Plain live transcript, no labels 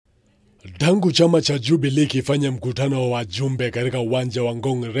Tangu chama cha Jubilee kifanya mkutano wa wajumbe katika uwanja wa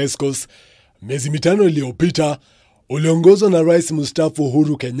Ngong Racecourse miezi mitano iliyopita, uliongozwa na Rais mstaafu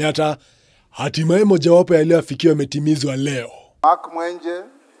Uhuru Kenyatta, hatimaye mojawapo yaliyoafikiwa yametimizwa leo. Mwenje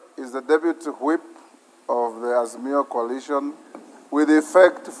is the deputy whip of the Azimio coalition with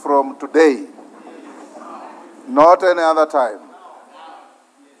effect from today, not any other time.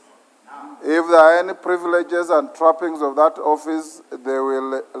 If there are any privileges and trappings of that office, they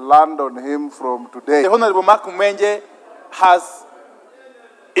will land on him from today. The Honorable Mwenje has,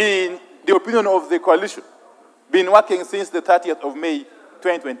 in the opinion of the coalition, been working since the 30th of May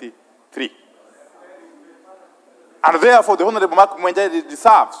 2023. And therefore, the Honorable Mwenje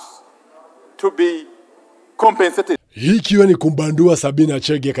deserves to be compensated. Hii ikiwa ni kumbandua Sabina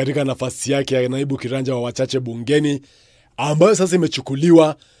Chege katika nafasi yake ya naibu kiranja wa wachache bungeni, ambayo sasa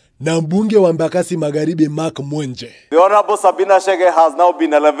imechukuliwa na mbunge wa embakasi magharibi Mwenje. The Honorable Sabina Chege has now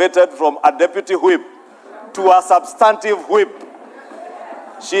been elevated from a deputy whip to a substantive whip.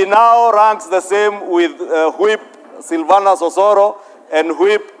 She now ranks the same with whip Silvana Sosoro and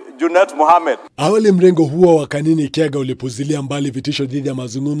whip Junet Mohamed. Awali mrengo huo wa kanini Kega ulipuzilia mbali vitisho dhidi ya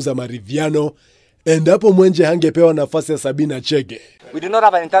mazungumzo ya maridhiano endapo Mwenje hangepewa nafasi ya Sabina Chege. We do not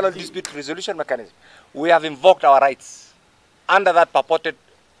have an internal dispute resolution mechanism. We have invoked our rights under that purported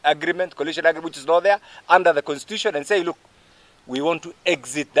agreement, coalition agreement, which is not there, under the constitution, and say, look, we want to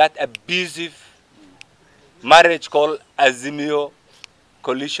exit that abusive marriage called Azimio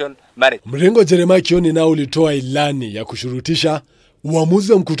coalition marriage. Mrengo Jeremiah Kioni nao ulitoa ilani ya kushurutisha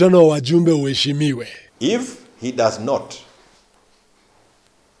uamuzi wa mkutano wa wajumbe uheshimiwe. If he does not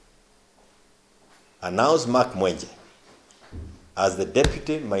announce Mwenje as the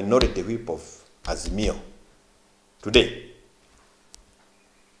deputy minority whip of Azimio today,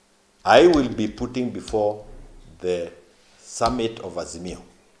 I will be putting before the summit of Azimio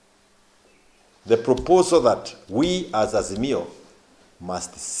the proposal that we as Azimio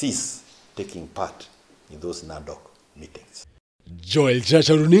must cease taking part in those NADOC meetings. Joel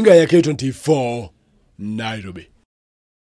Chacha, runinga ya K24, Nairobi.